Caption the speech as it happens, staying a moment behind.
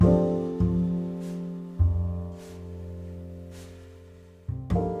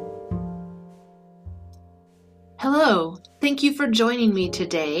Hello, thank you for joining me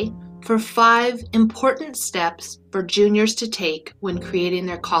today for 5 important steps for juniors to take when creating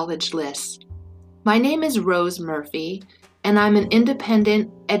their college lists. My name is Rose Murphy, and I'm an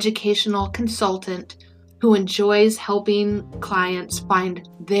independent educational consultant who enjoys helping clients find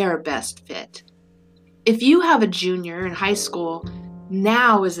their best fit. If you have a junior in high school,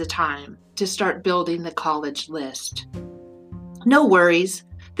 now is the time to start building the college list. No worries,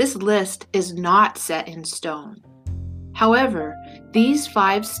 this list is not set in stone. However, these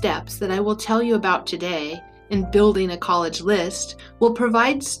 5 steps that I will tell you about today in building a college list will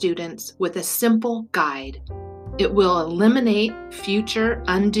provide students with a simple guide. It will eliminate future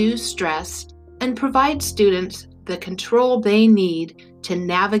undue stress and provide students the control they need to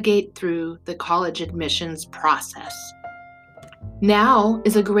navigate through the college admissions process. Now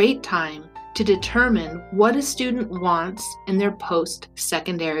is a great time to determine what a student wants in their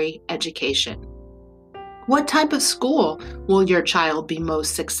post-secondary education. What type of school will your child be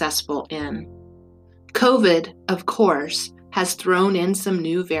most successful in? COVID, of course, has thrown in some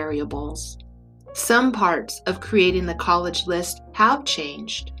new variables. Some parts of creating the college list have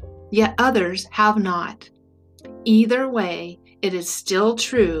changed, yet others have not. Either way, it is still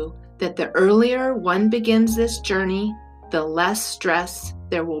true that the earlier one begins this journey, the less stress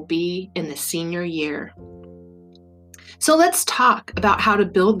there will be in the senior year. So let's talk about how to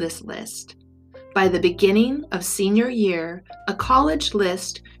build this list. By the beginning of senior year, a college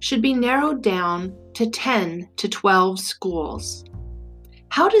list should be narrowed down to 10 to 12 schools.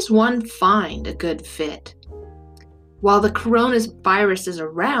 How does one find a good fit? While the coronavirus is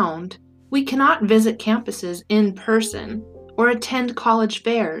around, we cannot visit campuses in person or attend college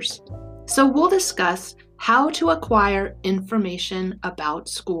fairs. So we'll discuss how to acquire information about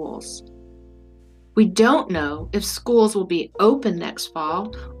schools. We don't know if schools will be open next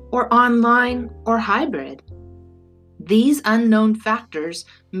fall or online or hybrid. These unknown factors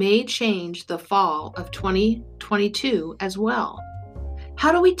may change the fall of 2022 as well.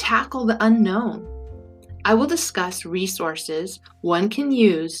 How do we tackle the unknown? I will discuss resources one can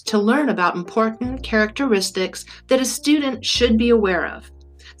use to learn about important characteristics that a student should be aware of.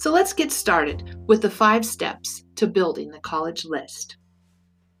 So let's get started with the 5 steps to building the college list.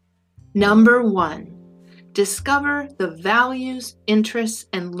 Number 1. Discover the values, interests,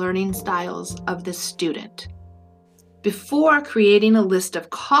 and learning styles of the student. Before creating a list of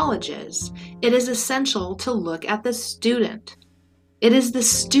colleges, it is essential to look at the student. It is the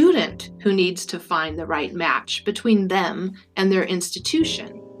student who needs to find the right match between them and their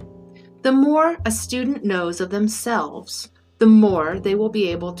institution. The more a student knows of themselves, the more they will be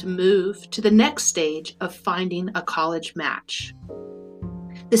able to move to the next stage of finding a college match.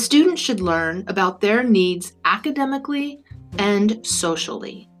 The student should learn about their needs academically and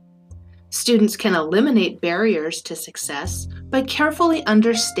socially. Students can eliminate barriers to success by carefully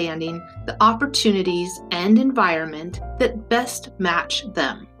understanding the opportunities and environment that best match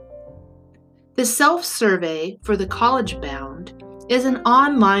them. The self-survey for the College Bound is an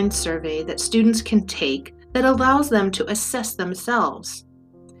online survey that students can take that allows them to assess themselves.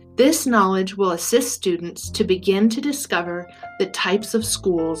 This knowledge will assist students to begin to discover the types of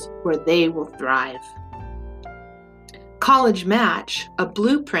schools where they will thrive. College Match, a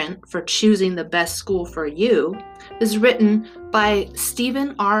blueprint for choosing the best school for you, is written by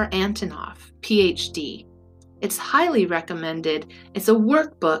Stephen R. Antonoff, PhD. It's highly recommended. It's a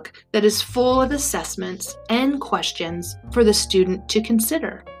workbook that is full of assessments and questions for the student to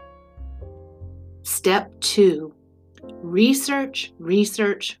consider. Step 2. Research,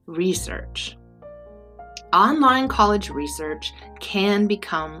 research, research. Online college research can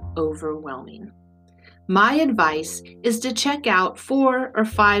become overwhelming. My advice is to check out 4 or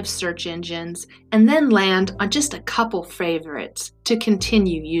 5 search engines and then land on just a couple favorites to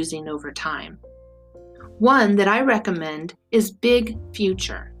continue using over time. One that I recommend is Big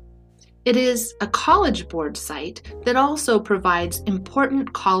Future. It is a College Board site that also provides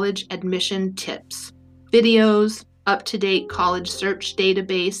important college admission tips, videos, up-to-date college search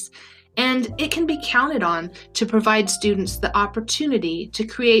database, and it can be counted on to provide students the opportunity to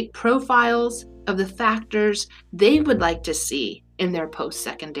create profiles of the factors they would like to see in their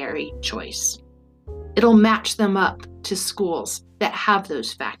post-secondary choice. It'll match them up to schools that have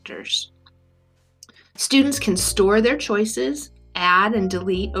those factors. Students can store their choices, add and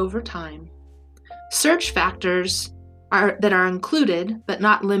delete over time. Search factors that are included, but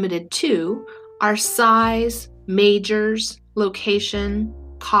not limited to, are size, majors, location,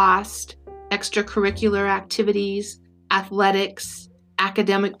 cost, extracurricular activities, athletics,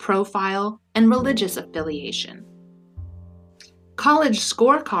 academic profile, and religious affiliation. College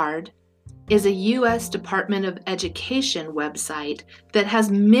Scorecard is a U.S. Department of Education website that has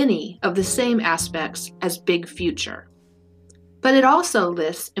many of the same aspects as Big Future. But it also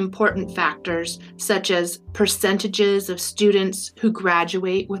lists important factors such as percentages of students who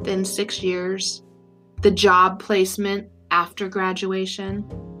graduate within 6 years, the job placement after graduation,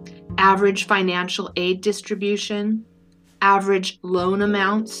 average financial aid distribution, average loan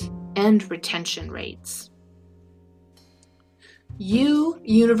amounts, and retention rates.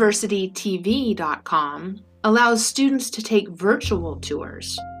 UUniversityTV.com allows students to take virtual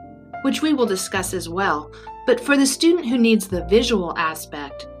tours, which we will discuss as well, but for the student who needs the visual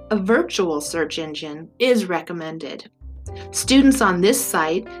aspect, a virtual search engine is recommended. Students on this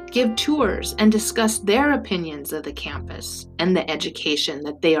site give tours and discuss their opinions of the campus and the education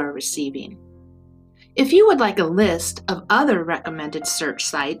that they are receiving. If you would like a list of other recommended search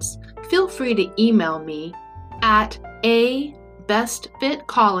sites, feel free to email me at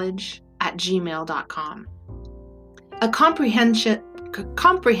abestfitcollege@gmail.com. A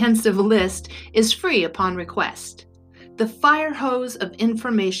comprehensive list is free upon request. The fire hose of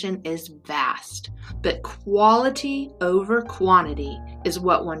information is vast, but quality over quantity is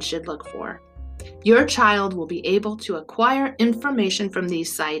what one should look for. Your child will be able to acquire information from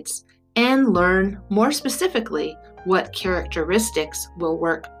these sites and learn more specifically what characteristics will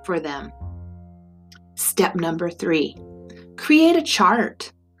work for them. Step number 3, create a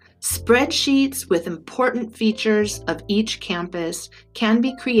chart. Spreadsheets with important features of each campus can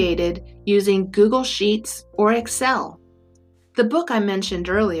be created using Google Sheets or Excel. The book I mentioned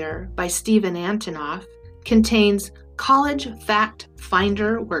earlier by Stephen Antonoff contains College Fact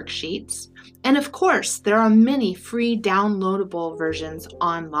Finder worksheets, and of course, there are many free downloadable versions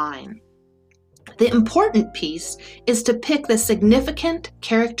online. The important piece is to pick the significant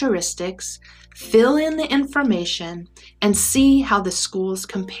characteristics, fill in the information, and see how the schools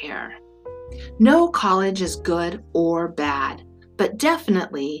compare. No college is good or bad, but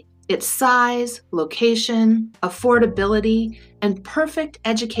definitely its size, location, affordability, and perfect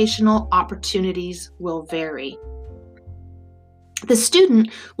educational opportunities will vary. The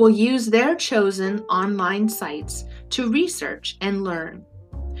student will use their chosen online sites to research and learn.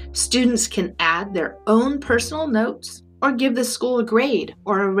 Students can add their own personal notes or give the school a grade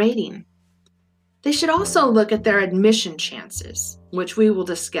or a rating. They should also look at their admission chances, which we will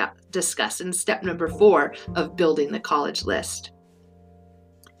discuss in step number 4 of building the college list.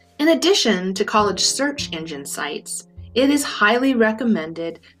 In addition to college search engine sites, it is highly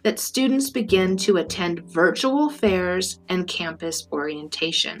recommended that students begin to attend virtual fairs and campus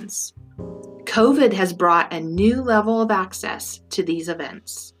orientations. COVID has brought a new level of access to these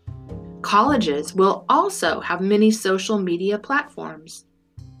events. Colleges will also have many social media platforms.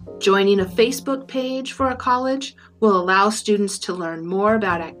 Joining a Facebook page for a college will allow students to learn more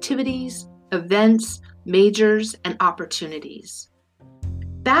about activities, events, majors, and opportunities.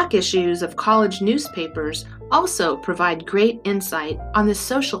 Back issues of college newspapers also provide great insight on the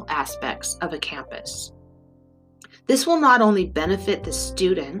social aspects of a campus. This will not only benefit the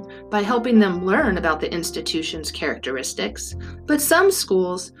student by helping them learn about the institution's characteristics, but some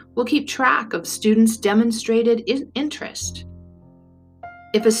schools will keep track of students' demonstrated interest.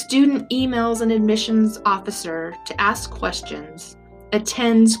 If a student emails an admissions officer to ask questions,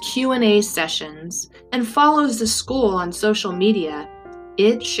 attends Q&A sessions, and follows the school on social media,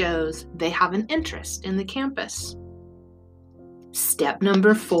 it shows they have an interest in the campus. Step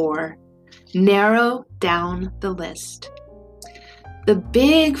number 4, narrow down the list. The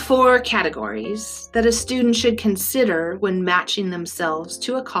big 4 categories that a student should consider when matching themselves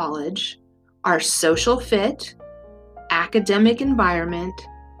to a college are social fit, academic environment,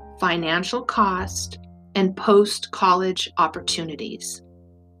 financial cost, and post-college opportunities.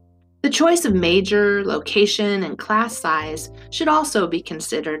 The choice of major, location, and class size should also be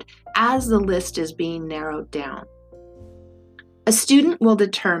considered as the list is being narrowed down. A student will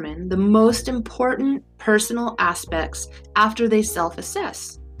determine the most important personal aspects after they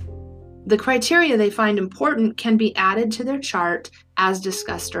self-assess. The criteria they find important can be added to their chart as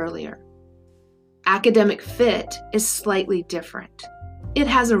discussed earlier. Academic fit is slightly different. It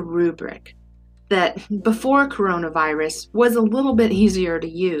has a rubric that, before coronavirus, was a little bit easier to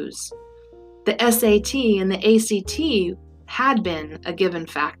use. The SAT and the ACT had been a given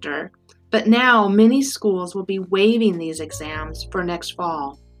factor, but now many schools will be waiving these exams for next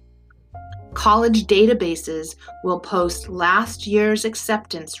fall. College databases will post last year's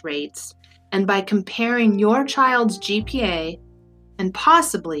acceptance rates, and by comparing your child's GPA and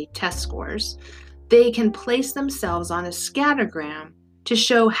possibly test scores, they can place themselves on a scattergram to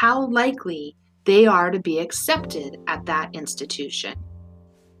show how likely they are to be accepted at that institution.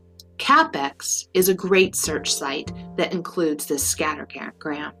 CapX is a great search site that includes this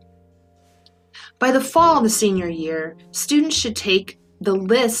scattergram. By the fall of the senior year, students should take the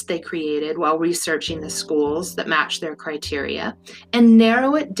list they created while researching the schools that match their criteria and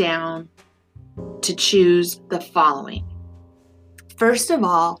narrow it down to choose the following. First of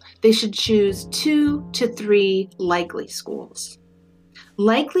all, they should choose 2 to 3 likely schools.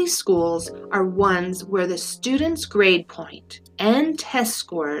 Likely schools are ones where the student's grade point and test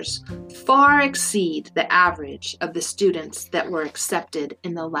scores far exceed the average of the students that were accepted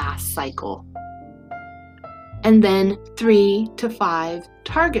in the last cycle. And then 3 to 5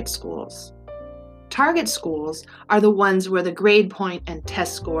 target schools. Target schools are the ones where the grade point and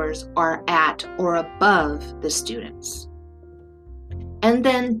test scores are at or above the students. And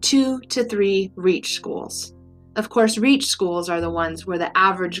then 2 to 3 reach schools. Of course, reach schools are the ones where the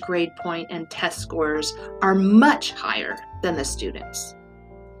average grade point and test scores are much higher than the students.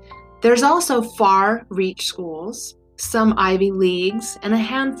 There's also far reach schools, some Ivy Leagues, and a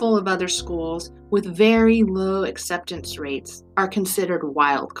handful of other schools with very low acceptance rates are considered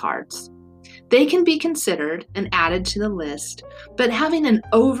wild cards. They can be considered and added to the list, but having an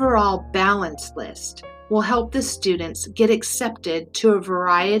overall balanced list will help the students get accepted to a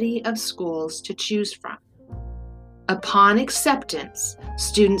variety of schools to choose from. Upon acceptance,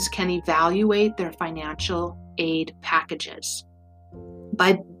 students can evaluate their financial aid packages.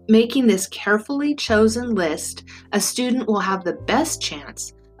 By making this carefully chosen list, a student will have the best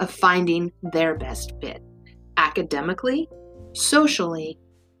chance of finding their best fit, academically, socially,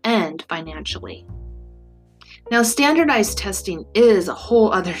 and financially. Now, standardized testing is a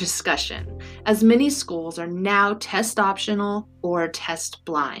whole other discussion, as many schools are now test optional or test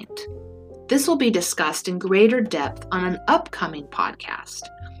blind. This will be discussed in greater depth on an upcoming podcast.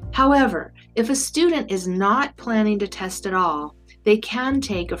 However, if a student is not planning to test at all, they can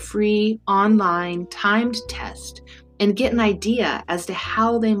take a free online timed test and get an idea as to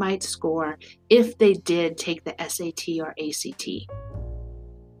how they might score if they did take the SAT or ACT.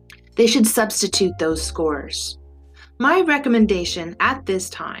 They should substitute those scores. My recommendation at this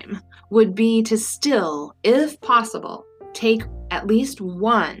time would be to still, if possible, take at least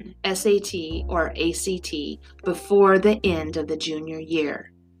one SAT or ACT before the end of the junior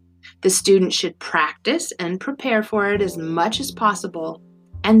year. The student should practice and prepare for it as much as possible,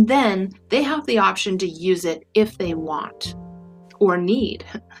 and then they have the option to use it if they want or need.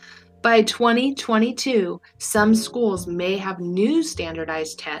 By 2022, some schools may have new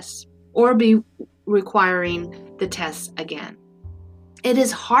standardized tests or be requiring the tests again. It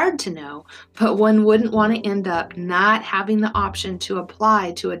is hard to know, but one wouldn't want to end up not having the option to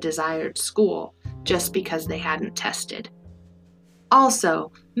apply to a desired school just because they hadn't tested.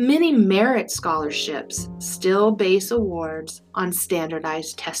 Also, many merit scholarships still base awards on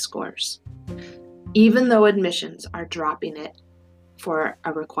standardized test scores, even though admissions are dropping it for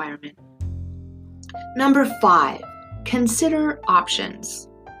a requirement. Number 5, consider options.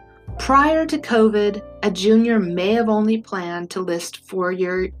 Prior to COVID, a junior may have only planned to list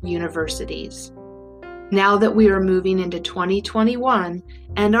 4-year universities. Now that we are moving into 2021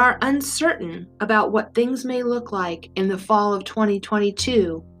 and are uncertain about what things may look like in the fall of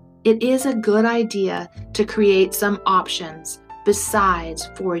 2022, it is a good idea to create some options besides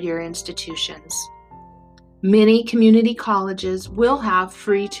 4-year institutions. Many community colleges will have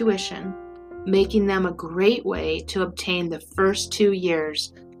free tuition, making them a great way to obtain the first 2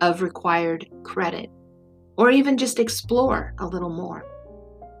 years of required credit, or even just explore a little more.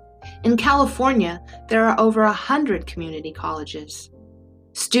 In California, there are over 100 community colleges.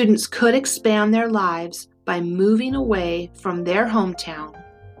 Students could expand their lives by moving away from their hometown,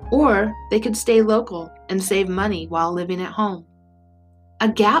 or they could stay local and save money while living at home. A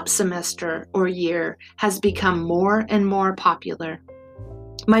gap semester or year has become more and more popular.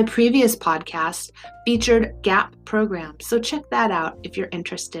 My previous podcast featured gap programs, so check that out if you're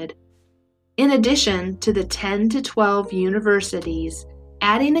interested. In addition to the 10 to 12 universities,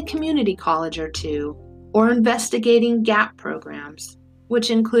 adding a community college or two, or investigating gap programs, which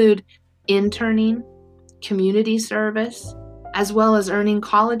include interning, community service, as well as earning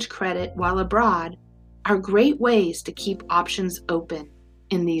college credit while abroad, are great ways to keep options open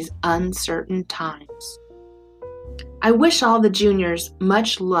in these uncertain times. I wish all the juniors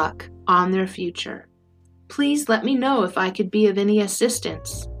much luck on their future. Please let me know if I could be of any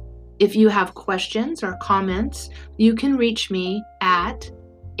assistance. If you have questions or comments, you can reach me at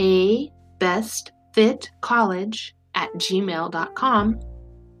abestfitcollege@gmail.com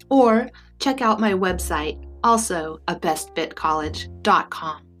or check out my website, also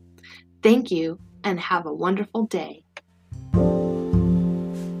abestfitcollege.com. Thank you and have a wonderful day.